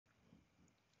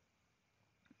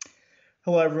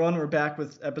Hello, everyone. We're back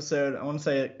with episode, I want to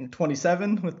say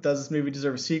 27 with Does This Movie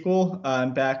Deserve a Sequel?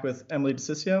 I'm back with Emily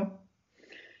DeCiccio.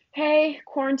 Hey,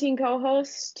 quarantine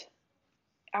co-host.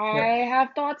 Yep. I have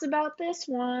thoughts about this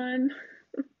one.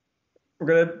 We're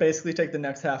going to basically take the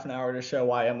next half an hour to show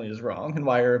why Emily is wrong and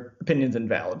why her opinion's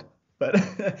invalid. But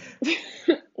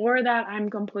Or that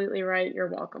I'm completely right. You're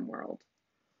welcome, world.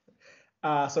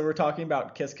 so we're talking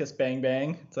about Kiss Kiss Bang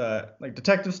Bang. It's a like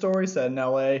detective story set in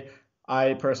LA.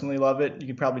 I personally love it. You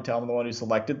can probably tell I'm the one who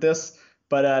selected this.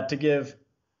 But to give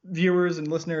viewers and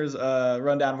listeners a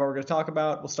rundown of what we're going to talk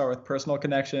about, we'll start with personal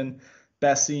connection,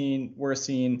 best scene, worst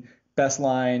scene, best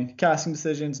line, casting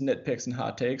decisions, nitpicks, and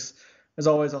hot takes. As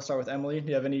always, I'll start with Emily. Do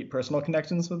you have any personal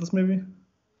connections with this movie?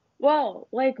 Well,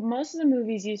 like most of the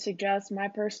movies you suggest, my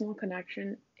personal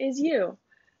connection is you.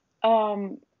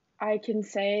 Um, I can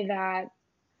say that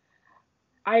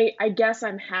I guess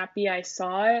I'm happy I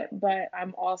saw it, but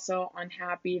I'm also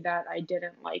unhappy that I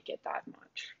didn't like it that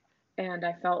much. And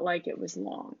I felt like it was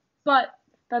long. But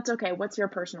that's okay. What's your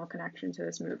personal connection to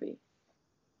this movie?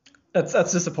 That's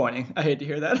disappointing. I hate to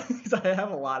hear that because I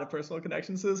have a lot of personal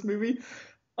connections to this movie.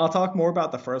 I'll talk more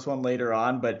about the first one later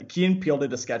on, but Key and Peele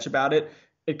did a sketch about it.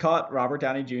 It caught Robert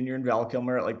Downey Jr. and Val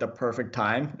Kilmer at like the perfect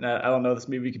time. And I don't know if this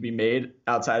movie could be made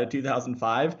outside of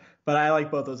 2005, but I like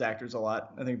both those actors a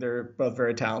lot. I think they're both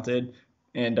very talented,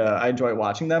 and I enjoy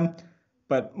watching them.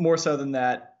 But more so than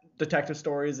that, detective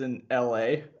stories in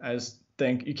LA, I just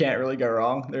think you can't really go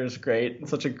wrong. There's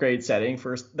such a great setting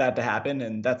for that to happen,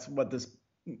 and that's what this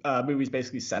movie's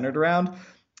basically centered around.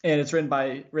 And it's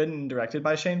written and directed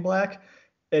by Shane Black,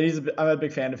 and I'm a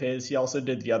big fan of his. He also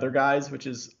did The Other Guys, which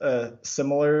is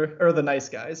similar, or The Nice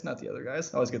Guys, not The Other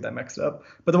Guys. I always get that mixed up.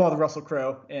 But the one with Russell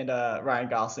Crowe and Ryan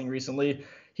Gosling recently.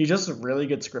 He's just a really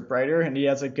good scriptwriter, and he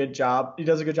has a good job. He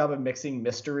does a good job of mixing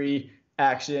mystery,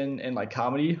 action, and like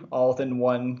comedy all within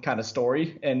one kind of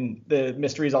story. And the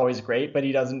mystery is always great, but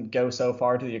he doesn't go so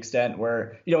far to the extent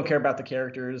where you don't care about the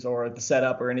characters or the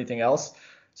setup or anything else.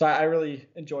 So I really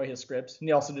enjoy his scripts. And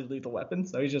he also did Lethal Weapon,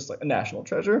 so he's just like a national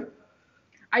treasure.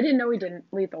 I didn't know he didn't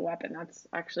Lethal Weapon. That's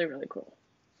actually really cool.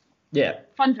 Yeah.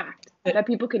 Fun fact Eh, that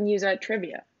people can use at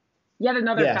trivia. Yet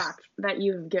another Yes. fact that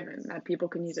you've given that people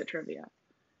can use at trivia.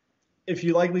 If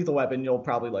you like Lethal Weapon, you'll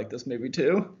probably like this movie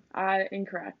too.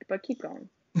 Incorrect, but keep going.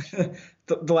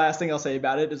 The last thing I'll say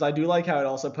about it is I do like how it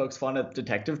also pokes fun at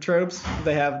detective tropes.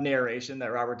 They have narration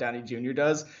that Robert Downey Jr.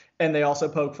 does, and they also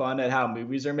poke fun at how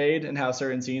movies are made and how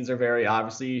certain scenes are very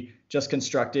obviously just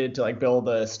constructed to like build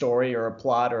a story or a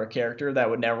plot or a character that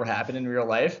would never happen in real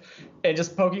life. And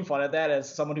just poking fun at that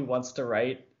as someone who wants to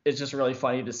write, it's just really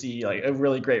funny to see like a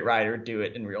really great writer do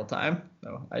it in real time.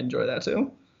 So I enjoy that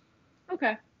too.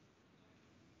 Okay.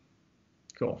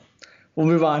 Cool. We'll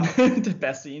move on to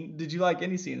best scene. Did you like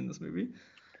any scene in this movie?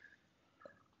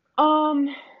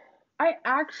 Um, I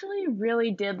actually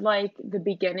really did like the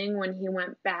beginning when he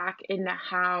went back into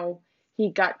how he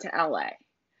got to LA.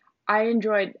 I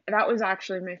enjoyed that was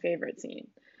actually my favorite scene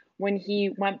when he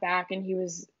went back and he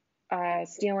was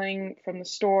stealing from the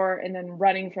store and then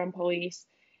running from police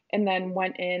and then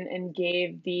went in and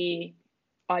gave the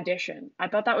audition. I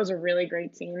thought that was a really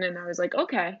great scene and I was like,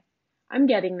 okay, I'm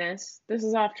getting this. This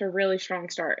is off to a really strong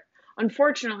start.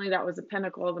 Unfortunately, that was the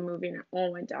pinnacle of the movie and it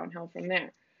all went downhill from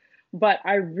there. But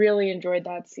I really enjoyed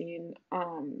that scene.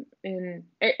 And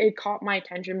it caught my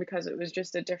attention because it was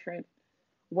just a different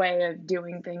way of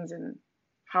doing things and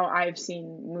how I've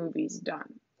seen movies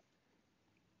done.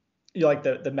 You like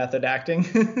the method acting?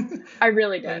 I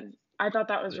really Uh, did. I thought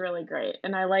that was really great.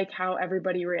 And I like how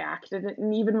everybody reacted.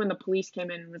 And even when the police came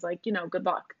in and was like, good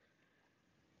luck.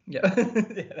 yeah,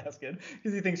 yeah, that's good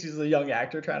because he thinks he's a young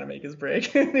actor trying to make his break.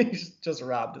 He just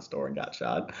robbed a store and got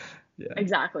shot. Yeah.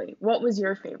 Exactly. What was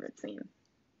your favorite scene?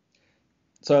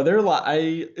 So there are a lot.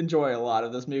 I enjoy a lot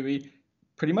of this movie.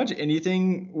 Pretty much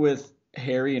anything with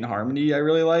Harry and Harmony, I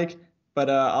really like. But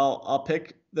I'll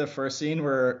pick the first scene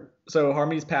where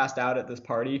Harmony's passed out at this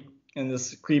party, and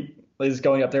this creep is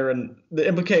going up there, and the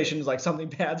implication is like something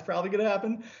bad's probably gonna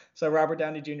happen. So Robert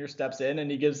Downey Jr. steps in and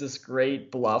he gives this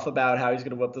great bluff about how he's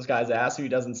gonna whip this guy's ass if he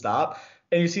doesn't stop.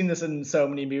 And you've seen this in so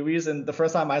many movies. And the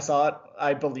first time I saw it,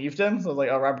 I believed him. So I was like,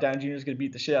 oh, Robert Downey Jr. is going to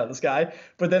beat the shit out of this guy.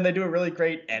 But then they do a really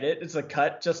great edit. It's a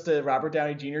cut just to Robert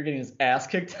Downey Jr. getting his ass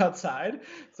kicked outside.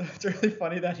 So it's really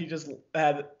funny that he just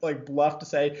had like bluff to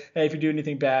say, hey, if you do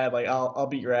anything bad, like I'll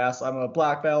beat your ass. I'm a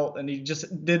black belt. And he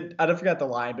just did, I don't forget the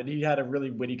line, but he had a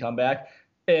really witty comeback.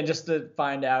 And just to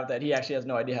find out that he actually has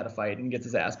no idea how to fight and gets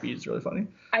his ass beat is really funny.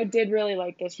 I did really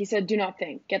like this. He said, do not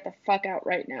think, get the fuck out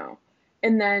right now.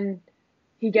 And then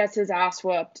he gets his ass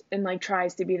whooped and like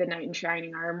tries to be the knight in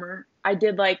shining armor I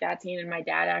did like that scene, and my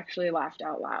dad actually laughed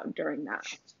out loud during that.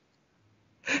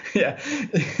 Yeah.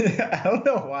 I don't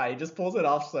know why. He just pulls it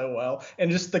off so well.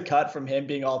 And just the cut from him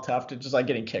being all tough to just like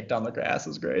getting kicked on the grass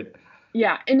is great.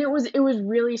 Yeah, and it was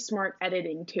really smart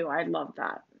editing too. I love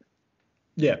that.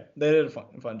 Yeah, they did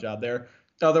a fun job there.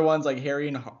 Other ones like Harry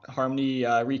and Harmony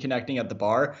reconnecting at the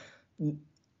bar.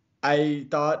 I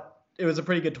thought it was a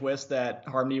pretty good twist that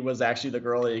Harmony was actually the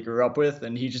girl that he grew up with,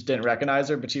 and he just didn't recognize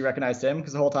her, but she recognized him.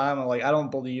 Because the whole time I'm like, I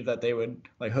don't believe that they would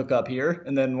like hook up here.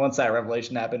 And then once that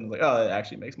revelation happened, I was like, oh, that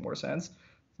actually makes more sense.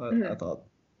 But I Mhm. thought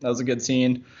that was a good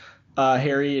scene.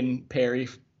 Harry and Perry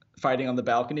fighting on the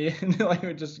balcony, and like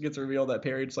it just gets revealed that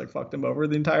Perry just like fucked him over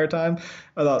the entire time.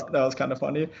 I thought that was kind of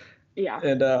funny. Yeah.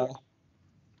 And the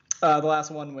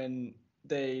last one when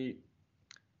they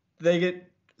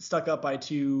get stuck up by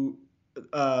two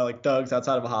like thugs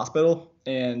outside of a hospital,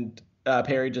 and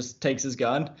Perry just takes his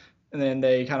gun, and then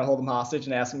they kind of hold him hostage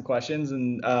and ask him questions,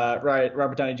 and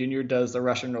Robert Downey Jr. does the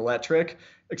Russian roulette trick,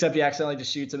 except he accidentally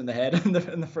just shoots him in the head in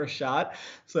the first shot.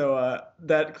 So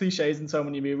that cliche is in so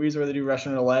many movies where they do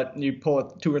Russian roulette and you pull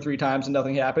it 2 or 3 times and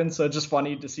nothing happens. So it's just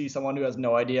funny to see someone who has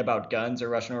no idea about guns or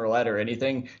Russian roulette or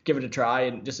anything give it a try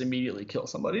and just immediately kill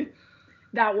somebody.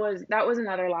 That was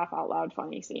another laugh out loud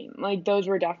funny scene. Like those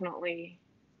were definitely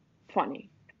funny.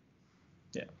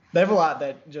 Yeah, they have a lot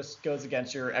that just goes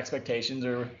against your expectations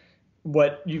or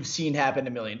what you've seen happen a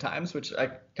million times, which I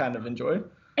kind of enjoy.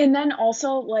 And then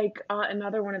also like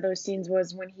another one of those scenes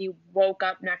was when he woke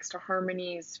up next to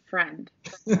Harmony's friend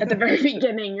at the very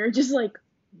beginning. You're just like,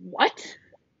 what?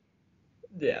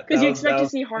 Yeah, Because you that expect to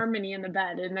was see Harmony in the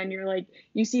bed, and then you're like,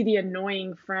 you see the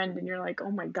annoying friend, and you're like,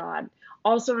 oh my God.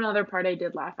 Also, another part I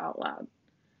did laugh out loud.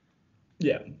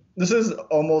 yeah. This is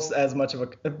almost as much of a.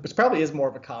 It probably is more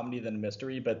of a comedy than a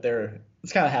mystery, but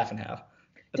it's kind of half and half.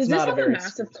 It's Does this not a have a very.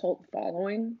 massive cult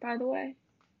following, by the way?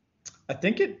 I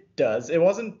think it does. It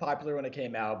wasn't popular when it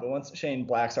came out, but once Shane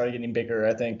Black started getting bigger,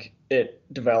 I think it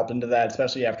developed into that,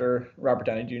 especially after Robert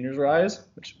Downey Jr.'s rise,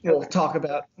 which we'll Okay. talk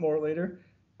about more later.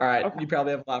 All right, Okay. you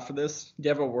probably have a lot for this. Do you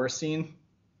have a worse scene?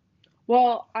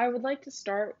 Well, I would like to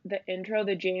start the intro,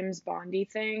 the James Bondy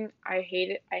thing. I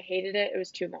hated it. It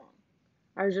was too long.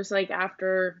 I was just like,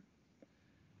 after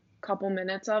a couple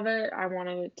minutes of it, I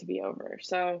wanted it to be over.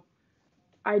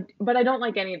 But I don't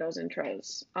like any of those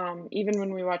intros. Even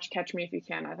when we watched Catch Me If You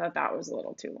Can, I thought that was a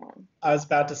little too long. I was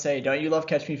about to say, don't you love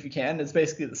Catch Me If You Can? It's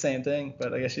basically the same thing,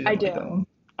 but I guess you I didn't like that do. one.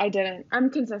 I didn't. I'm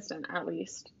consistent, at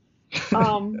least.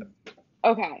 Um,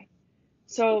 okay.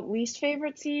 So least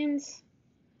favorite scenes?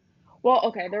 Well,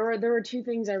 okay, there were two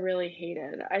things I really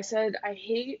hated. I said I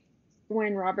hate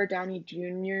when Robert Downey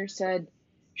Jr. said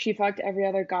she fucked every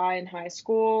other guy in high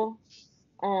school.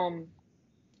 Um,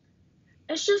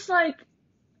 it's just like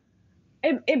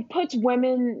it puts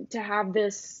women to have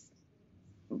this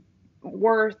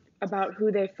worth about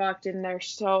who they fucked, and they're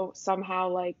so somehow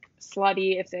like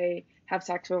slutty if they have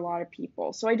sex with a lot of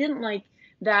people. So I didn't like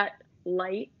that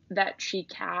light that she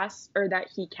cast or that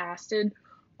he casted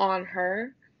on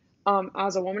her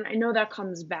as a woman. I know that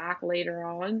comes back later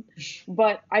on,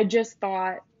 but I just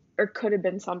thought or could have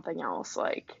been something else.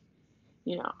 Like,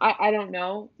 I don't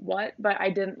know what, but I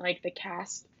didn't like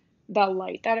the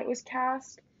light that it was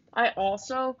cast. I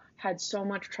also had so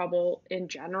much trouble in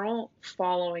general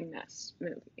following this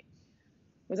movie.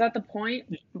 Was that the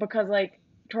point? Because, like,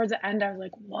 towards the end, I was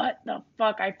like, what the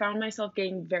fuck? I found myself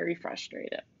getting very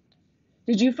frustrated.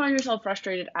 Did you find yourself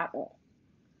frustrated at all?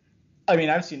 I mean,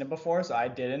 I've seen it before, so I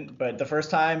didn't. But the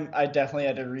first time, I definitely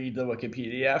had to read the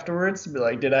Wikipedia afterwards to be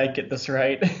like, did I get this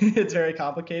right? It's very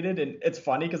complicated, and it's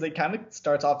funny because it kind of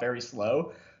starts off very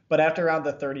slow, but after around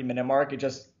the 30-minute mark, it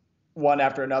just one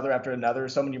after another,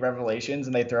 so many revelations,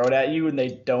 and they throw it at you, and they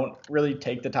don't really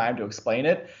take the time to explain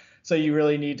it. So you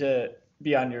really need to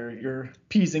be on your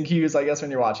p's and q's, I guess, when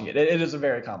you're watching it. It is a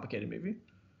very complicated movie.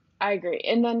 I agree.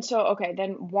 And then, so, okay,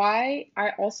 then why? I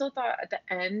also thought at the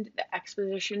end, the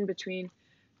exposition between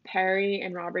Perry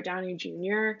and Robert Downey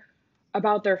Jr.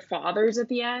 about their fathers at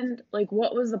the end, like,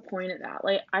 what was the point of that?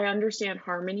 Like, I understand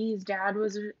Harmony's dad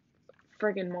was a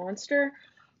friggin' monster,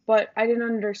 but I didn't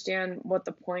understand what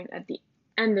the point at the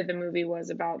end of the movie was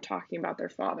about talking about their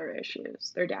father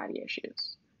issues, their daddy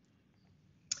issues.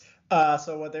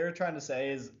 So what they were trying to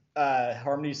say is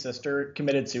Harmony's sister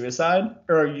committed suicide,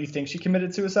 or you think she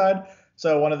committed suicide.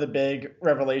 So one of the big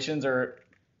revelations or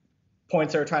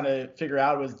points they were trying to figure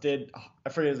out was, did I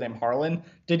forget his name, Harlan?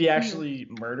 Did he Hmm. actually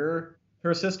murder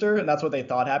her sister? And that's what they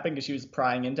thought happened because she was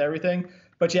prying into everything.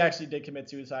 But she actually did commit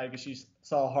suicide because she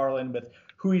saw Harlan with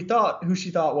who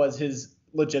she thought was his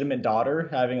legitimate daughter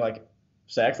having like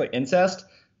sex, like incest.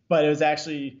 But it was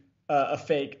actually a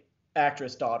fake.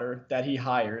 actress daughter that he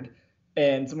hired.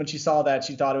 And when she saw that,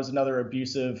 she thought it was another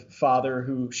abusive father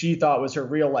who she thought was her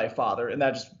real life father, and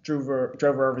that just drove her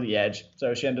over the edge.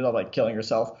 So she ended up like killing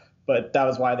herself. But that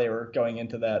was why they were going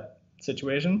into that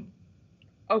situation.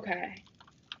 Okay.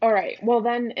 All right. Well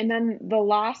then, and then the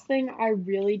last thing I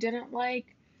really didn't like.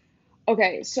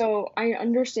 Okay, so I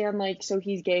understand like so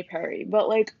he's gay Perry, but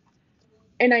like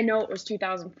and I know it was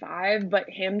 2005, but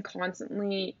him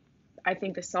constantly, I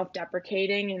think the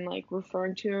self-deprecating and like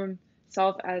referring to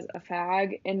himself as a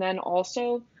fag, and then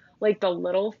also like the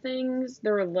little things,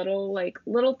 there were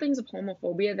little things of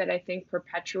homophobia that I think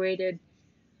perpetuated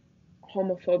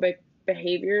homophobic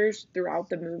behaviors throughout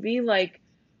the movie. Like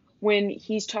when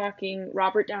he's talking,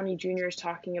 Robert Downey Jr. is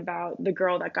talking about the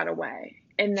girl that got away,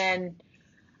 and then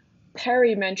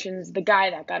Perry mentions the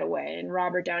guy that got away, and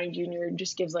Robert Downey Jr.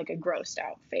 just gives like a grossed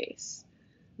out face.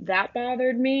 That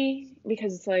bothered me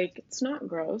because it's like, it's not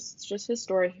gross, it's just his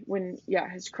story when, yeah,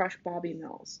 his crush Bobby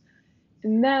Mills.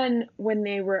 And then when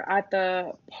they were at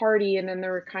the party, and then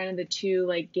there were kind of the two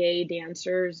like gay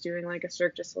dancers doing like a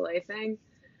Cirque du Soleil thing,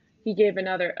 he gave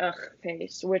another ugh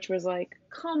face, which was like,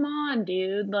 come on,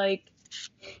 dude. Like,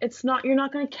 it's not, you're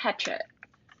not gonna catch it.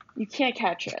 You can't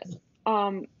catch it.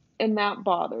 Um, and that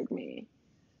bothered me.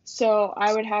 So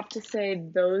I would have to say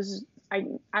those, I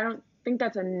don't think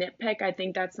that's a nitpick. I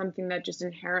think that's something that just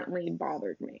inherently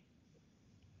bothered me.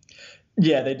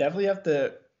 Yeah, they definitely have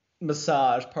to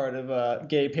massage part of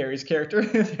Gay Perry's character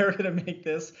if they were going to make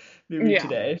this movie Yeah.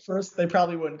 today. First, they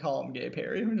probably wouldn't call him Gay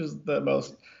Perry, which is the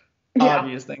most Yeah.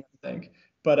 obvious thing I think.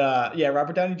 But yeah,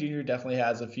 Robert Downey Jr. definitely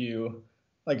has a few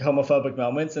like homophobic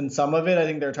moments, and some of it I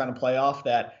think they're trying to play off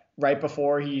that right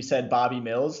before he said Bobby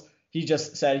Mills, he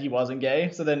just said he wasn't gay.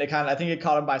 So then it kind of I think it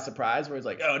caught him by surprise, where he's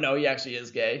like, oh no, he actually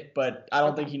is gay. But I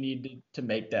don't Okay. think he needed to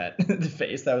make that the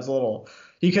face. That was a little.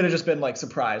 He could have just been like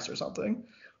surprised or something.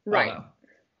 I don't Right. know.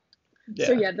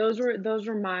 So Yeah. yeah, those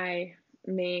were my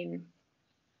main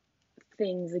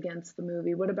things against the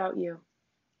movie. What about you?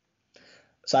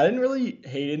 So I didn't really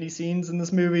hate any scenes in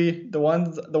this movie. The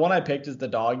one I picked is the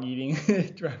dog eating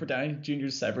Robert Downey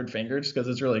Jr.'s severed finger just because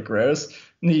it's really gross.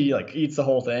 And he like eats the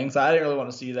whole thing. So I didn't really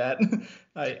want to see that.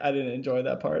 I didn't enjoy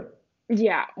that part.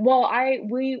 Yeah. Well, I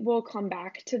we will come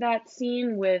back to that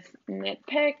scene with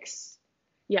nitpicks.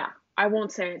 Yeah, I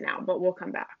won't say it now, but we'll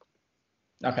come back.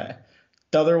 Okay.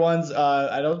 The other ones,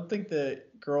 I don't think the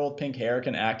girl with pink hair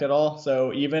can act at all.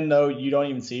 So even though you don't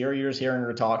even see her, you're just hearing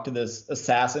her talk to this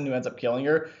assassin who ends up killing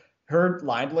her. Her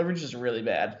line delivery is just really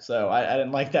bad. So I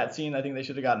didn't like that scene. I think they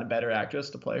should have gotten a better actress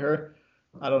to play her.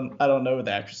 I don't know what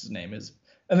the actress's name is.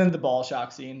 And then the ball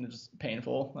shock scene is just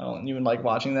painful. I don't even like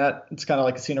watching that. It's kind of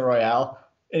like Casino Royale.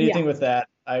 Yeah. Anything with that,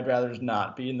 I'd rather just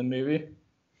not be in the movie.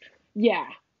 Yeah.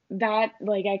 That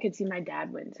like I could see my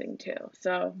dad wincing too.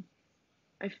 So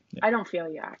I Yeah. I don't feel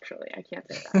you actually. I can't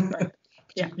say that, but But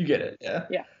yeah. you get it. Yeah.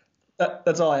 Yeah.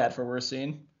 That's all I had for worst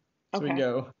scene. So we can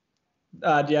Okay.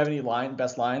 go. Do you have any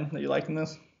best line that you liked in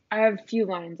this? I have a few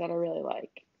lines that I really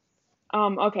like.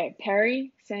 Okay,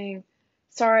 Perry saying,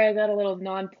 "Sorry, I got a little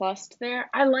nonplussed there."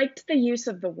 I liked the use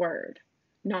of the word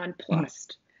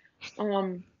nonplussed.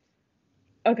 Um,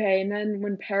 okay, and then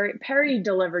when Perry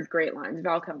delivered great lines,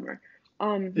 Val Kilmer.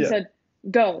 He Yeah. said,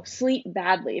 "Go, sleep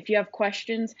badly. If you have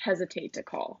questions, hesitate to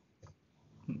call."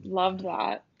 Loved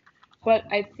that. But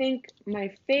I think my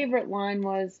favorite line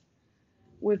was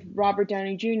with Robert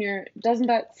Downey Jr. Doesn't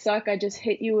that suck? I just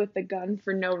hit you with the gun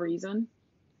for no reason.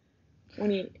 When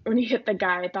he hit the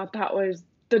guy, I thought that was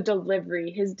the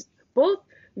delivery. His both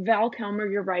Val Kilmer,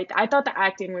 you're right. I thought the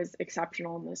acting was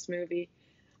exceptional in this movie.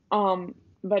 Um,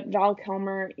 but Val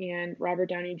Kilmer and Robert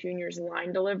Downey Jr.'s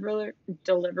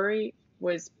delivery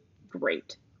was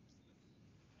great.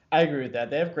 I agree with that.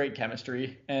 They have great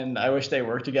chemistry, and I wish they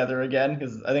worked together again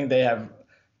because I think they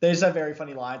just have very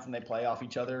funny lines and they play off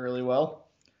each other really well.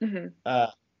 Hmm. Uh,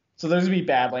 so there's gonna be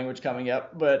bad language coming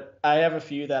up, but I have a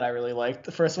few that I really liked.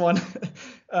 The first one,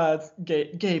 it's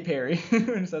Gay Perry,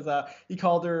 when he says he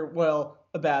called her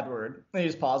a bad word. And he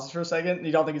just pauses for a second, and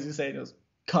you don't think he's gonna say it. He goes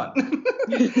cunt.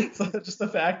 So just the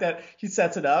fact that he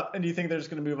sets it up, and you think they're just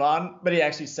gonna move on, but he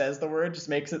actually says the word, just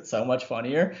makes it so much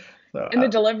funnier. So And the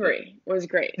delivery was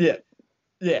great. yeah,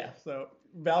 yeah. So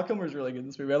Val Kilmer's really good in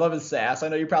this movie. I love his sass. I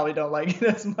know you probably don't like it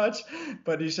as much,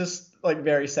 but he's just like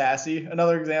very sassy.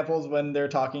 Another example is when they're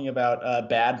talking about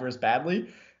bad versus badly,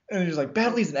 and he's like,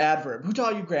 "Badly's an adverb. Who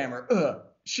taught you grammar?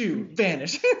 Shoo,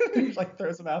 vanish." He like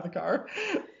throws him out of the car.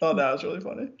 Thought that was really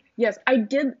funny. Yes, I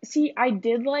did see. I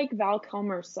did like Val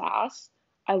Kilmer's sass.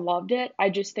 I loved it. I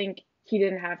just think he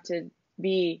didn't have to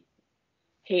be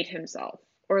hate himself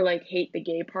or like hate the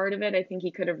gay part of it. I think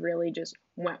he could have really just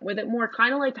went with it more,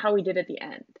 kind of like how he did at the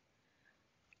end.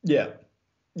 Yeah.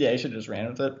 Yeah, he should have just ran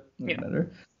with it. Yeah. Doesn't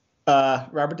matter.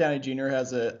 Robert Downey Jr.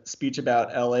 has a speech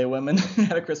about LA women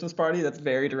at a Christmas party that's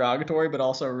very derogatory, but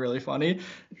also really funny.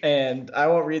 And I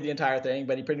won't read the entire thing,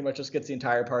 but he pretty much just gets the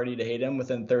entire party to hate him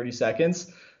within 30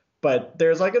 seconds. But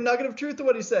there's like a nugget of truth to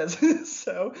what he says.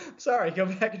 So sorry, go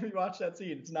back and rewatch that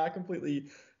scene. It's not completely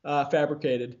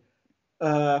fabricated.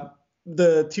 Uh,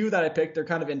 the two that I picked, they're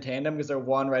kind of in tandem because they're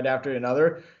one right after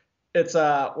another. It's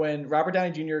when Robert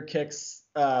Downey Jr. kicks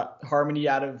Harmony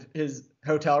out of his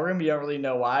hotel room. You don't really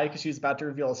know why because she's about to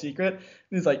reveal a secret. And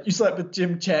he's like, "You slept with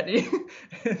Jim Chetney."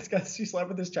 It's because she slept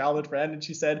with his childhood friend, and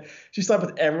she said she slept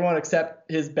with everyone except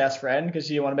his best friend because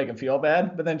she didn't want to make him feel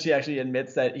bad. But then she actually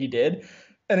admits that he did.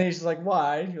 And then he's just like,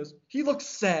 "Why?" He goes, "He looks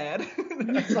sad."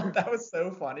 I thought that was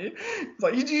so funny. It's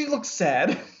like, "He looks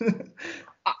sad."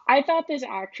 I thought this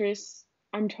actress,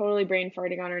 I'm totally brain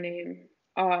farting on her name,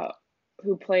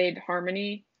 who played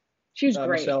Harmony, she was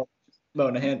great. Michelle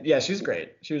Monaghan. Yeah, she's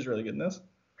great. She was really good in this.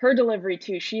 Her delivery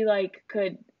too, she like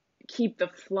could keep the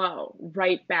flow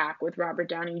right back with Robert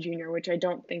Downey Jr., which I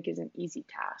don't think is an easy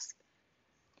task.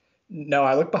 No,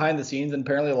 I looked behind the scenes, and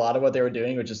apparently a lot of what they were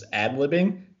doing was just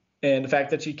ad-libbing. And the fact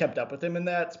that she kept up with him in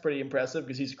that's pretty impressive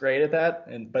because he's great at that.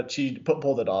 And but she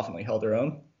pulled it off and like held her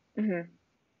own. Hmm.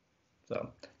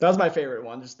 So that was my favorite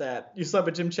one. Just that you slept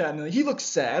with Jim Chatton and he looks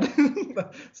sad.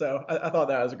 So I thought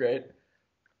that was great.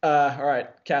 All right,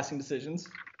 casting decisions.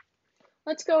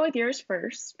 Let's go with yours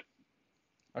first.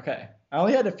 Okay, I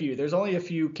only had a few. There's only a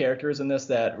few characters in this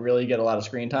that really get a lot of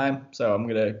screen time, so I'm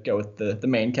gonna go with the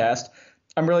main cast.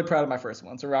 I'm really proud of my first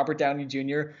one. So Robert Downey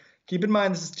Jr. Keep in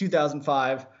mind this is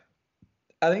 2005.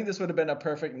 I think this would have been a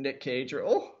perfect Nick Cage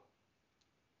role.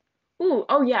 Ooh,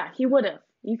 oh yeah, he would have.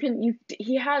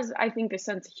 He has, I think, a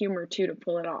sense of humor too to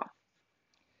pull it off.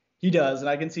 He does, and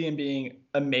I can see him being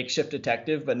a makeshift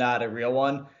detective, but not a real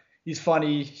one. He's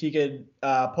funny. He could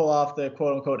pull off the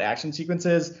quote unquote action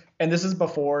sequences, and this is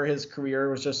before his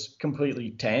career was just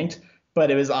completely tanked,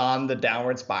 but it was on the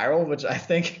downward spiral, which I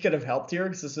think could have helped here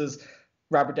because this is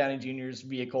Robert Downey Jr.'s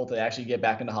vehicle to actually get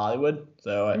back into Hollywood.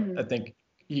 So I Hmm. think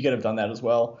he could have done that as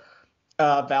well.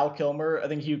 Val Kilmer, I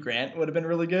think Hugh Grant would have been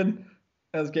really good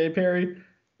as Gay Perry.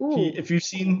 Ooh, If you've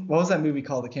seen, what was that movie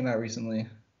called that came out recently?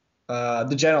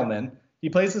 The Gentleman. He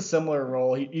plays a similar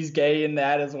role. He's gay in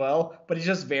that as well, but he's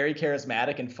just very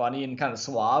charismatic and funny and kind of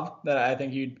suave. That I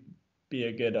think he'd be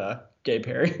a good Gay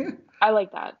Perry. I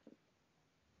like that.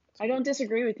 I don't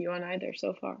disagree with you on either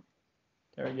so far.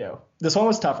 There we go. This one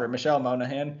was tougher. Michelle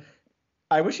Monaghan.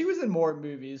 I wish she was in more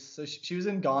movies. So she was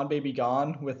in Gone Baby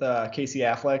Gone with Casey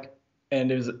Affleck,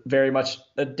 and it was very much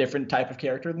a different type of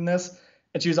character than this.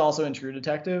 And she was also in True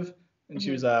Detective, and she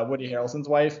Hmm. was Woody Harrelson's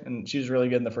wife, and she was really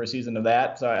good in the first season of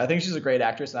that. So I think she's a great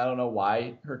actress, and I don't know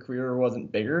why her career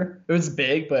wasn't bigger. It was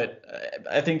big, but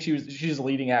I think she's a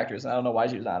leading actress, and I don't know why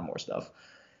she was on more stuff.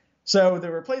 So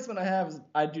the replacement I have is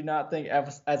I do not think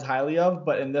as highly of,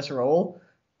 but in this role,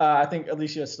 I think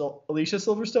Alicia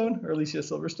Silverstone or Alicia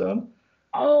Silverstone.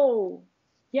 Oh,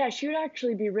 yeah, she would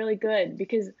actually be really good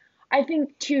because I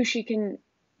think too she can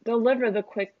deliver the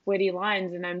quick, witty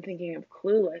lines, and I'm thinking of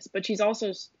Clueless, but she's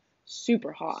also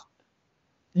super hot.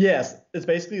 Yes, it's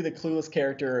basically the clueless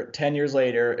character 10 years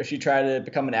later if she tried to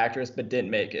become an actress but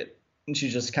didn't make it. And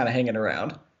she's just kind of hanging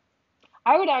around.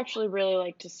 I would actually really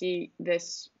like to see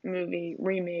this movie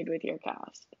remade with your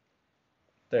cast.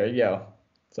 There you go.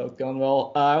 So it's going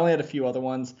well. I only had a few other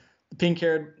ones. The pink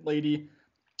haired lady,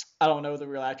 I don't know the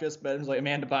real actress, but it was like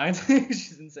Amanda Bynes.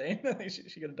 She's insane. I think she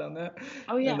could have done that.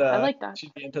 Oh And yeah, I like that.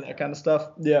 she'd be into that kind of stuff.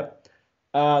 Yeah.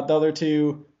 The other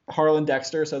two, Harlan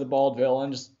Dexter, so the bald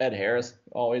villain, just Ed Harris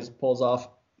always pulls off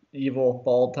evil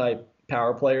bald type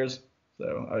power players.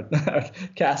 So I would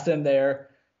cast him there.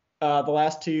 The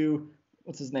last two,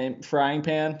 what's his name? Frying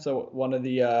Pan. So one of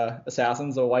the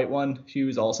assassins, the white one, he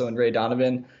was also in Ray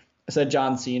Donovan. I said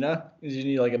John Cena. He's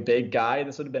usually like a big guy.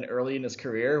 This would have been early in his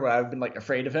career where I've been like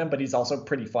afraid of him, but he's also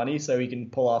pretty funny, so he can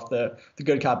pull off the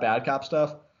good cop bad cop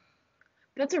stuff.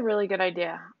 That's a really good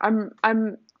idea.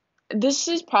 This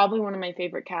is probably one of my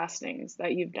favorite castings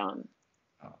that you've done.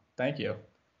 Oh, thank you.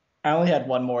 I only had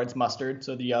one more. It's Mustard.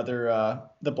 So the other,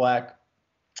 the black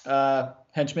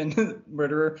henchman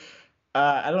murderer.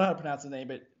 I don't know how to pronounce his name,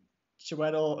 but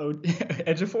Chiwetel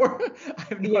Ejiofor. I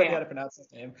have no idea Yeah. how to pronounce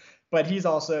his name, but he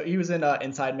was in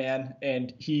Inside Man,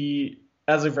 and he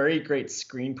has a very great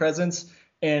screen presence,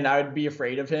 and I would be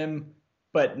afraid of him,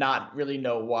 but not really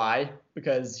know why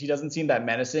because he doesn't seem that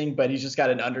menacing, but he's just got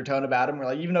an undertone about him where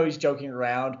like even though he's joking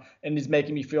around and he's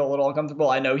making me feel a little uncomfortable,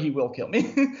 I know he will kill me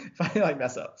if I like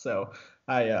mess up. So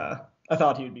I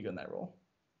thought he would be good in that role.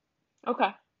 Okay.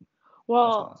 That's my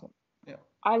Well, last one. Yeah.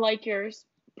 I like yours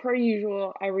per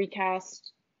usual, I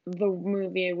recast the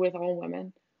movie with all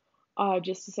women,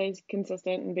 just to stay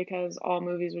consistent and because all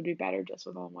movies would be better just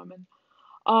with all women.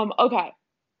 Okay.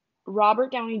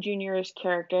 Robert Downey Jr.'s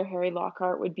character, Harry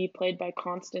Lockhart, would be played by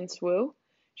Constance Wu.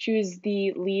 She was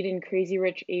the lead in Crazy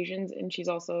Rich Asians, and she's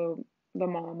also the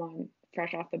mom on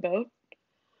Fresh Off the Boat.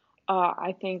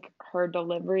 I think her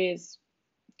delivery is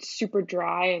super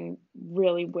dry and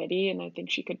really witty, and I think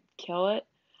she could kill it.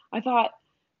 I thought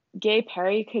Gay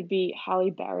Perry could be Halle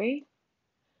Berry.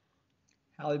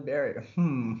 Halle Berry.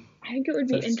 I think it would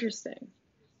be So interesting.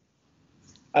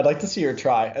 I'd like to see her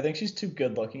try. I think she's too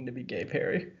good looking to be Gay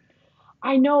Perry.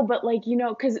 I know, but like,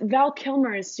 because Val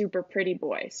Kilmer is super pretty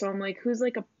boy. So I'm like, who's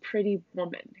like a pretty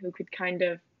woman who could kind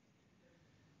of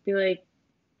be like,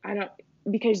 I don't,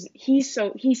 because he's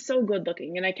so good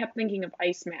looking. And I kept thinking of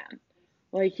Iceman.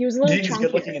 Like he was a Do you little think he's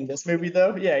good looking chunkier. in this movie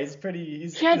though? Yeah, he's pretty.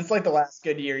 He had, It's like the last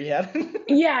good year he had.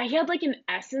 yeah, he had like an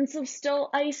essence of still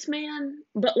Iceman,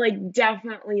 but like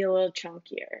definitely a little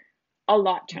chunkier. A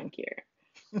lot chunkier.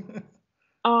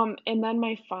 And then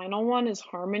my final one is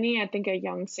Harmony. I think a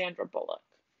young Sandra Bullock.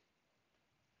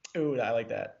 Ooh, I like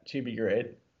that. She'd be great.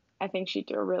 I think she'd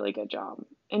do a really good job.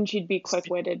 And she'd be Spe-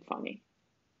 quick-witted, funny.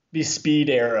 be Speed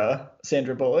era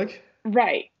Sandra Bullock.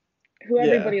 Right. Who Yeah,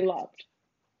 everybody loved.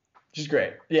 she's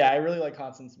great. Yeah, I really like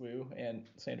Constance Wu and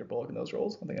Sandra Bullock in those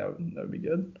roles. I think that would be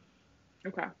good.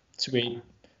 Okay. Sweet.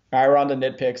 All right, we're on to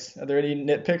nitpicks. Are there any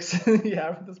nitpicks you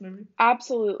have for this movie?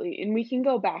 Absolutely. And we can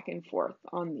go back and forth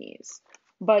on these.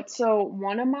 But so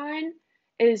one of mine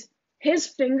is his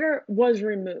finger was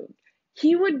removed.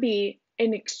 He would be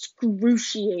in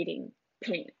excruciating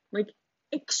pain. Like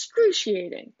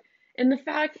excruciating. And the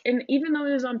fact, and even though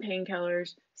he was on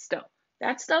painkillers, still,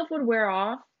 that stuff would wear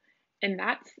off. And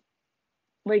that's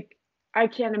like, I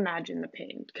can't imagine the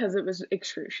pain because it was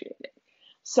excruciating.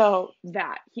 So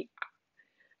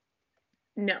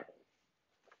no.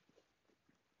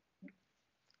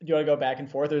 Do you want to go back and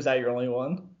forth, or is that your only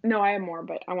one? No, I have more,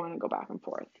 but I want to go back and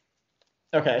forth.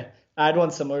 Okay, I had one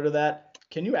similar to that.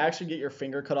 Can you actually get your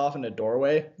finger cut off in a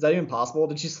doorway? Is that even possible?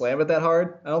 Did she slam it that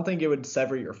hard? I don't think it would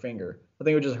sever your finger. I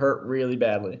think it would just hurt really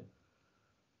badly.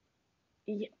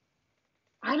 Yeah,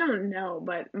 I don't know,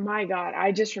 but my God,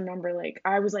 I just remember like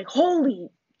I was like, holy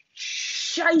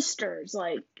shysters,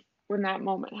 like when that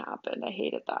moment happened. I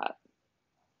hated that.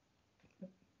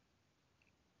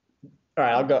 All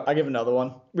right, I'll go. I'll give another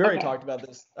one. We already Okay, talked about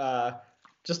this.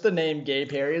 Just the name Gay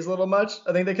Perry is a little much.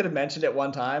 I think they could have mentioned it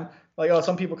one time. Like, oh,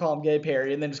 some people call him Gay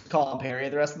Perry, and then just call him Perry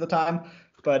the rest of the time.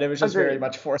 But it was just very agreed.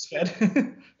 much force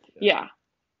fed. Yeah.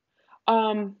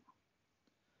 Um,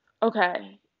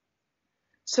 okay.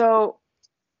 So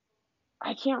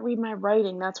I can't read my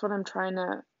writing. That's what I'm trying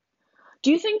to.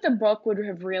 Do you think the book would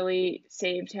have really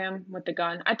saved him with the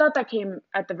gun? I thought that came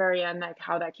at the very end, like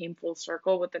how that came full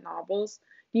circle with the novels.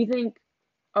 Do you think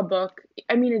a book,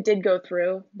 I mean, it did go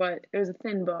through, but it was a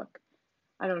thin book.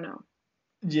 I don't know.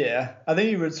 Yeah, I think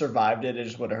he would have survived it. It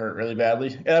just would have hurt really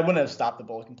badly. And I wouldn't have stopped the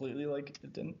bullet completely like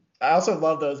it didn't. I also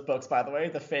love those books, by the way,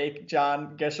 the fake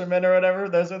John Gisherman or whatever.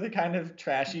 Those are the kind of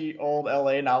trashy old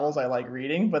LA novels I like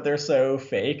reading, but they're so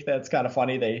fake that's kind of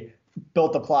funny. They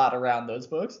built the plot around those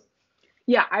books.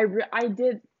 Yeah, I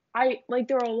did. I like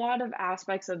there were a lot of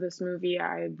aspects of this movie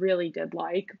I really did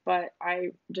like, but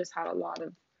I just had a lot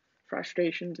of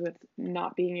frustrations with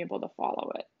not being able to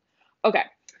follow it. Okay.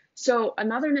 So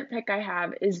another nitpick I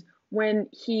have is when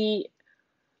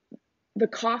the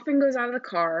coffin goes out of the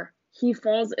car, he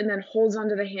falls and then holds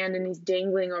onto the hand and he's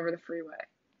dangling over the freeway.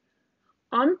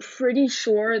 I'm pretty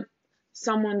sure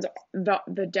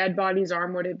the dead body's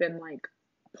arm would have been like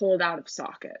pulled out of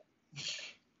socket.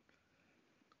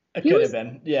 It He could have was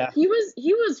been, yeah. he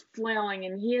was flailing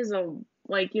and he is a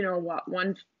like what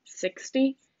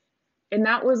 160 and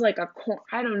that was like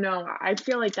I don't know. I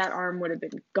feel like that arm would have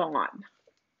been gone.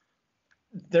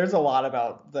 There's a lot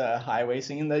about the highway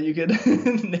scene that you could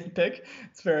nitpick.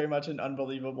 It's very much an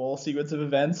unbelievable sequence of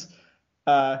events.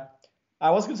 Uh, I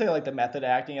was gonna say like the method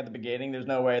acting at the beginning. There's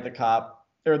no way the cop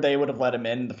or they would have let him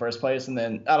in the first place, and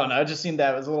then I don't know. It just seemed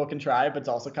that it was a little contrived, but it's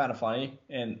also kind of funny,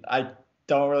 and I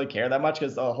don't really care that much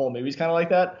because the whole movie's kind of like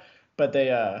that. But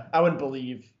I wouldn't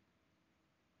believe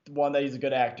one that he's a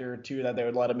good actor, two that they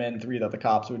would let him in, three that the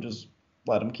cops would just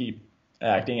let him keep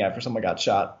acting after someone got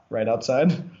shot right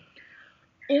outside.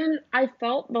 And I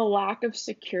felt the lack of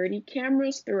security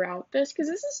cameras throughout this because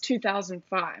this is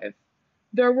 2005.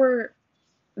 There were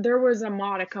there was a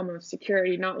modicum of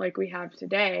security, not like we have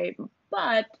today,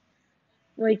 but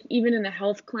like even in the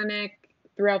health clinic,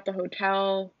 throughout the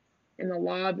hotel, in the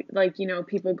lobby, like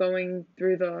people going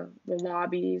through the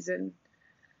lobbies and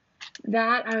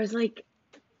that I was like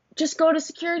Just go to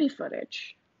security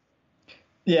footage.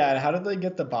 Yeah, and how did they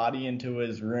get the body into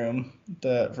his room?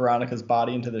 The Veronica's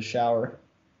body into the shower?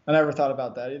 I never thought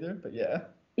about that either, but yeah.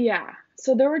 Yeah.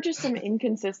 So there were just some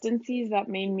inconsistencies that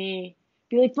made me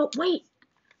be like, but wait,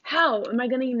 how am I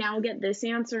going to now get this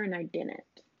answer? And I didn't.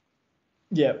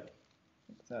 Yep.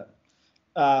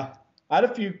 Uh, I had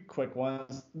a few quick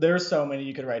ones. There's so many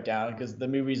you could write down because the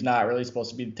movie's not really supposed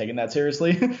to be taken that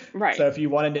seriously. Right. So if you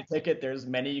wanted to nitpick it, there's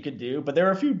many you could do. But there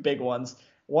were a few big ones.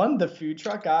 One, the food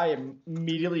truck guy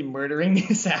immediately murdering the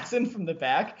assassin from the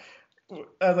back.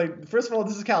 I was like, first of all,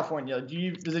 this is California.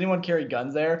 Does anyone carry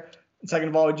guns there? And second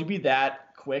of all, would you be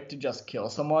that quick to just kill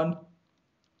someone?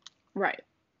 Right. It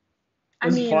I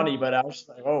was mean, funny, but I was just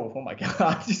like, oh my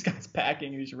god, this guy's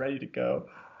packing. He's ready to go.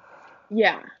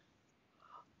 yeah.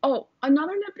 Oh,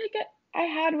 another nitpick I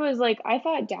had was like, I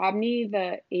thought Dabney,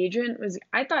 the agent,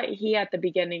 I thought he at the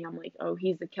beginning, I'm like, oh,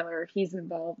 he's the killer. He's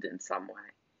involved in some way.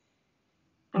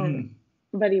 Um, Mhm.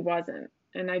 but he wasn't.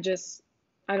 And I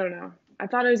don't know. I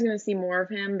thought I was going to see more of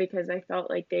him because I felt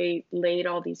like they laid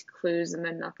all these clues and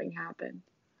then nothing happened.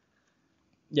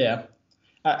 Yeah,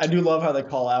 I do love how they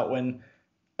call out when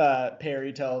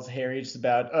Perry tells Harry just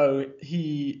about, oh,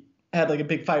 he had like a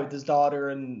big fight with his daughter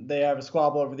and they have a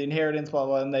squabble over the inheritance, blah,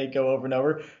 blah, and they go over and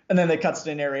over. And then they cuts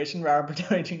to narration. Robert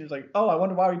Downey Jr.'s like, oh, I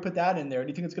wonder why we put that in there. Do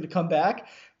you think it's going to come back?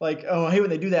 Like, oh, I hate when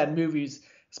they do that in movies,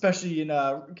 especially in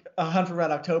A Hunt for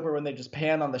Red October when they just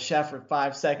pan on the chef for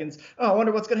 5 seconds. Oh, I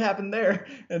wonder what's going to happen there.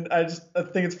 And I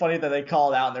think it's funny that they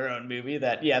call it out in their own movie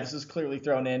that, yeah, this is clearly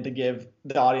thrown in to give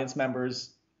the audience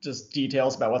members just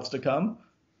details about what's to come.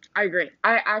 I agree.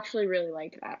 I actually really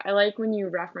like that. I like when you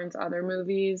reference other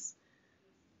movies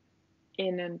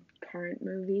in a current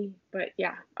movie. But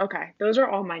yeah, okay. Those are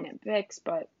all my nitpicks,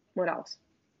 but what else?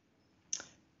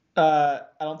 I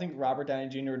don't think Robert Downey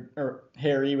Jr. or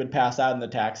Harry would pass out in the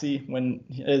taxi when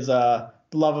his love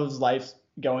of his life's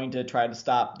going to try to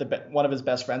stop one of his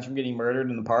best friends from getting murdered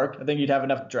in the park. I think you'd have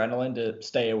enough adrenaline to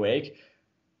stay awake.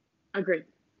 Agree. I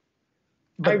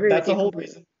But agree that's with the you whole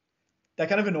completely. reason. That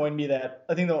kind of annoyed me that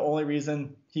I think the only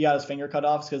reason he got his finger cut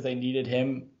off is because they needed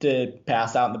him to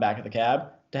pass out in the back of the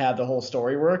cab to have the whole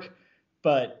story work.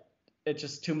 But it's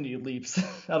just too many leaps.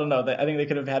 I don't know. I think they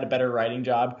could have had a better writing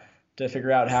job to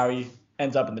figure out how he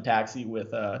ends up in the taxi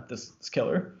with this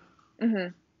killer. Hmm.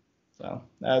 So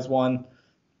that was one.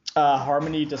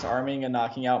 Harmony disarming and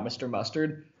knocking out Mr.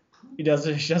 Mustard. She does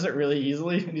it really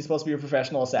easily, and he's supposed to be a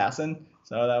professional assassin.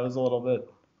 So that was a little bit.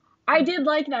 I did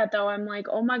like that though. I'm like,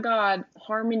 oh my God,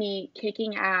 Harmony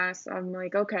kicking ass. I'm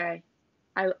like, okay.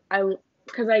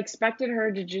 Because I expected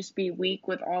her to just be weak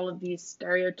with all of these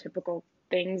stereotypical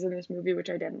things in this movie, which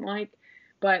I didn't like.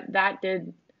 But that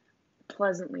did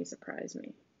pleasantly surprise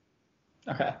me.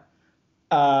 Okay.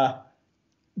 Uh,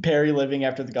 Perry living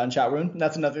after the gunshot wound.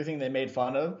 That's another thing they made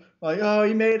fun of. Like, oh,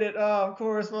 he made it. Oh, of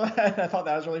course. I thought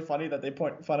that was really funny that they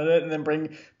point fun at it and then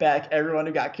bring back everyone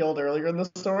who got killed earlier in the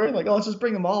story. Like, oh, let's just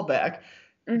bring them all back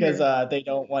because Hmm. they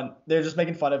don't want. They're just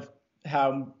making fun of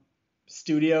how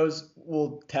studios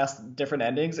will test different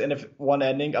endings, and if one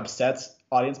ending upsets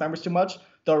audience members too much,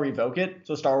 they'll revoke it.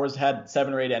 So Star Wars had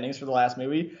 7 or 8 endings for the last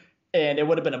movie, and it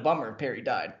would have been a bummer if Perry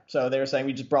died. So they were saying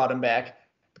we just brought him back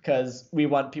because we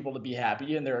want people to be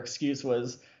happy, and their excuse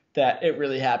was that it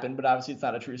really happened, but obviously it's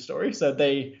not a true story. So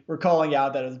they were calling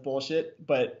out that it was bullshit,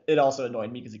 but it also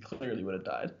annoyed me because he clearly would have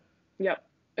died. Yep.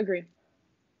 Agree.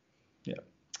 Yeah.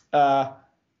 Uh,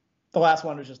 the last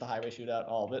one was just a highway shootout,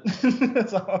 all of it.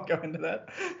 So I'll go into that.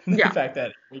 The Yeah. fact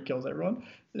that he kills everyone.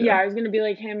 Yeah, Yeah. I was gonna be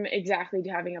like him exactly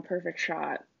having a perfect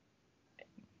shot.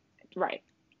 Right.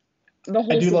 The I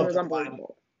whole do scene love was the line.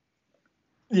 unbelievable.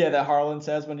 Yeah, that Harlan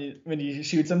says when he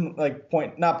shoots him like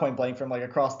not point blank from like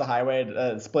across the highway at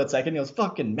a split second. He goes,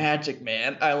 "Fucking magic,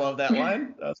 man!" I love that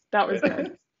line. That was That was good.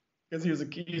 good because he was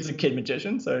a kid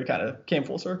magician, so it kind of came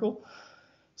full circle.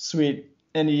 Sweet.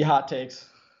 Any hot takes?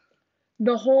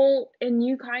 And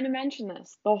you kind of mentioned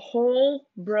this, the whole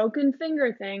broken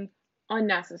finger thing,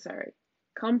 unnecessary.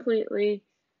 Completely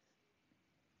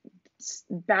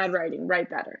bad writing, write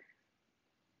better.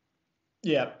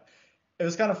 Yeah, it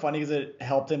was kind of funny because it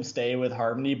helped him stay with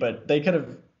Harmony, but they could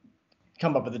have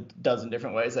come up with a dozen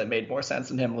different ways that made more sense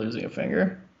than him losing a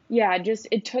finger. Yeah,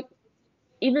 it took,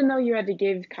 even though you had to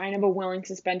give kind of a willing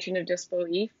suspension of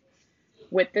disbelief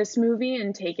with this movie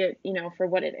and take it, for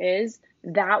what it is,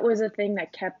 that was a thing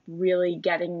that kept really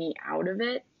getting me out of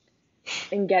it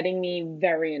and getting me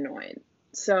very annoyed.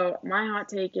 So my hot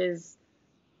take is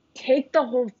take the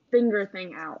whole finger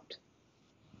thing out.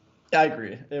 I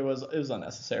agree. It was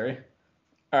unnecessary.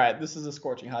 All right, this is a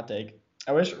scorching hot take.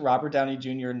 I wish Robert Downey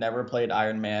Jr. never played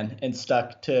Iron Man and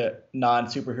stuck to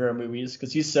non-superhero movies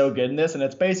because he's so good in this, and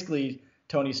it's basically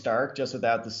Tony Stark just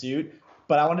without the suit.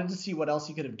 But I wanted to see what else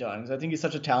he could have done because I think he's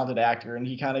such a talented actor, and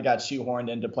he kind of got shoehorned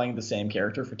into playing the same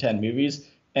character for 10 movies.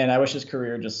 And I wish his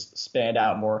career just spanned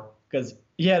out more because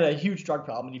he had a huge drug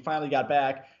problem, and he finally got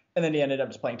back, and then he ended up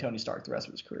just playing Tony Stark the rest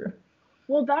of his career.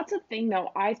 Well, that's a thing though.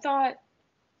 I thought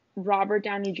Robert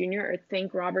Downey Jr. or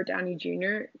think Robert Downey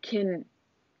Jr. can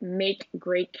make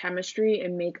great chemistry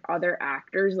and make other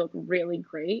actors look really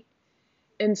great.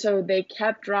 And so they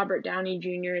kept Robert Downey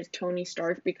Jr. as Tony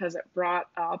Stark because it brought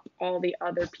up all the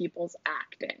other people's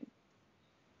acting.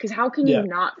 Because how can you Yeah.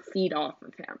 not feed off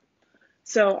of him?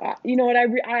 So, you know what?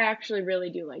 I actually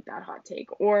really do like that hot take.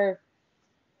 Or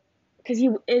because he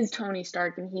is Tony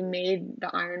Stark and he made the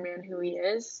Iron Man who he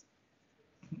is.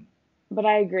 But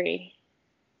I agree.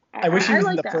 I wish he I was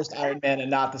in like the that. first Iron Man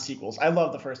and not the sequels. I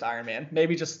love the first Iron Man.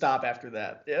 Maybe just stop after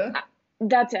that. Yeah.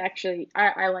 That's actually,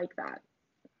 I like that.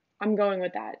 I'm going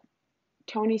with that.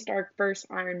 Tony Stark first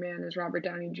Iron Man is Robert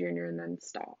Downey Jr. and then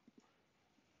stop.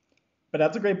 But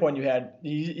that's a great point you had.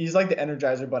 He's like the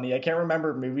Energizer Bunny. I can't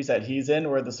remember movies that he's in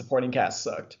where the supporting cast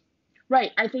sucked.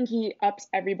 Right. I think he ups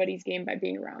everybody's game by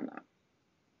being around them.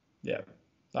 Yeah.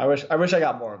 I wish I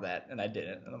got more of that, and I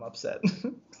didn't, and I'm upset.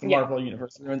 The Yeah. Marvel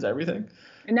universe ruins everything.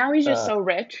 And now he's just Uh, so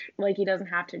rich, like he doesn't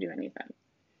have to do anything.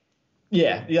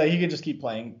 yeah, he could just keep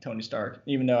playing Tony Stark,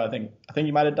 even though I think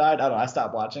he might have died. I don't know. I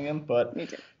stopped watching him, but Me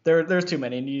too. there's too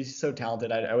many, and he's so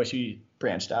talented. I wish he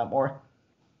branched out more.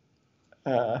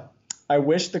 Uh, I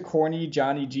wish the corny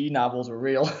Johnny G novels were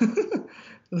real.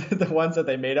 The ones that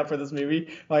they made up for this movie.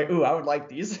 Like, ooh, I would like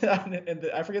these. And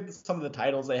I forget some of the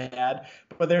titles they had,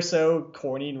 but they're so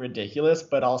corny and ridiculous,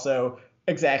 but also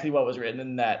exactly what was written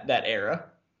in that era.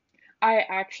 I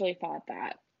actually thought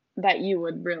that you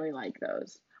would really like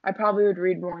those. I probably would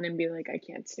read one and be like, I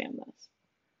can't stand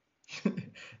this.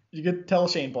 You could tell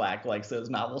Shane Black likes those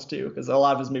novels too, because a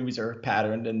lot of his movies are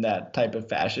patterned in that type of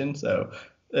fashion. So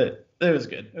it was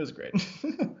good. It was great.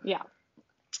 Yeah.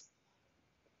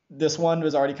 This one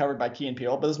was already covered by Key and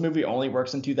Peele, but this movie only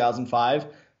works in 2005,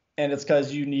 and it's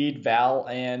because you need Val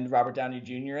and Robert Downey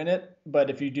Jr. in it. But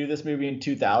if you do this movie in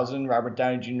 2000, Robert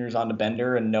Downey Jr. is on the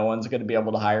bender, and no one's going to be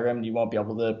able to hire him, and you won't be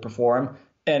able to perform.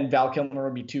 And Val Kilmer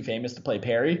would be too famous to play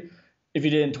Perry. If you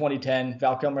did in 2010,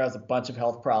 Val Kilmer has a bunch of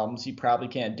health problems. He probably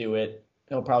can't do it.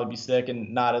 He'll probably be sick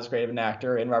and not as great of an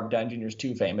actor. And Robert Downey Jr. is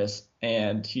too famous,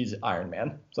 and he's Iron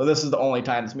Man. So this is the only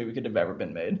time this movie could have ever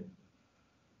been made.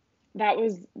 That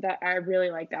I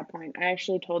really like that point. I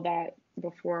actually told that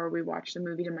before we watched the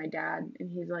movie to my dad, and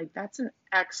he's like, "That's an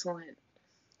excellent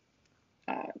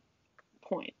uh,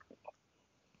 point."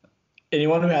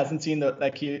 Anyone who hasn't seen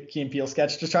that Key and Peele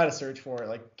sketch, just try to search for it,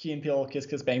 like Key and Peele Kiss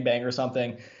Kiss Bang Bang or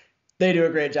something. They do a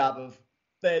great job of.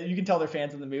 You can tell they're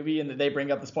fans of the movie and that they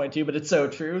bring up this point too, but it's so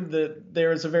true that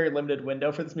there is a very limited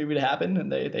window for this movie to happen,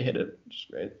 and they hit it, which is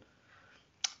great.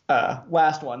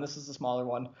 Last one. This is a smaller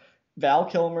one. Val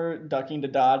Kilmer ducking to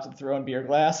dodge the throwing beer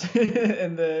glass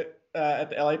in the at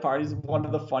the LA party is one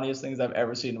of the funniest things I've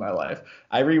ever seen in my life.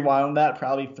 I rewound that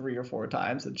probably 3 or 4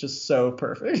 times. It's just so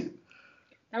perfect.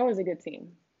 That was a good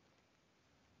scene.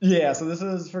 Yeah, so this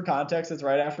is for context. It's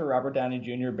right after Robert Downey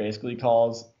Jr. basically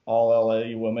calls all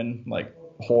LA women like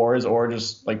whores or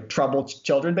just like troubled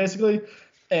children, basically.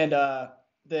 And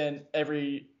then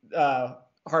every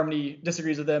Harmony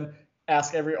disagrees with him.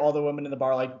 Ask all the women in the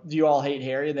bar like, "Do you all hate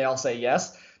Harry?" And they all say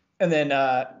yes. And then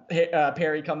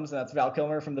Perry comes and that's Val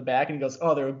Kilmer from the back and he goes,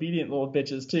 "Oh, they're obedient little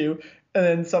bitches too." And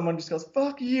then someone just goes,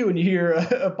 "Fuck you," and you hear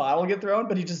a bottle get thrown,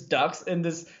 but he just ducks. And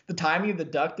the timing of the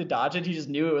duck to dodge it, he just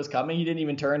knew it was coming. He didn't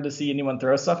even turn to see anyone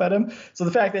throw stuff at him. So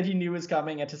the fact that he knew it was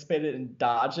coming, anticipated, and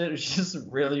dodged it was just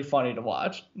really funny to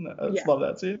watch. I just Yeah, love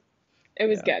that scene. it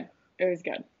was Yeah, good. It was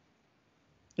good.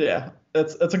 yeah,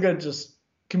 it's a good just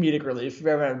comedic relief. If you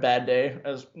ever had a bad day,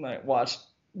 I just might watch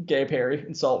Gay Perry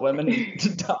insult women to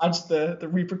dodge the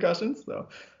repercussions. So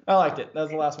I liked it. That was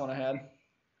the last one I had.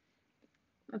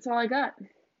 That's all I got.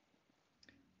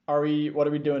 What are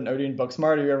we doing? Are we doing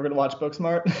Booksmart? Are you ever going to watch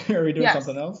Booksmart? Are we doing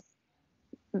something Yes,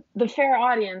 else? the fair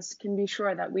audience can be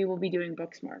sure that we will be doing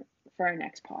Booksmart for our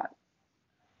next pod.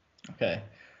 Okay.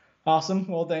 Awesome.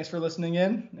 Well, thanks for listening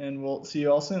in, and we'll see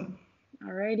you all soon.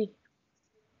 Alrighty.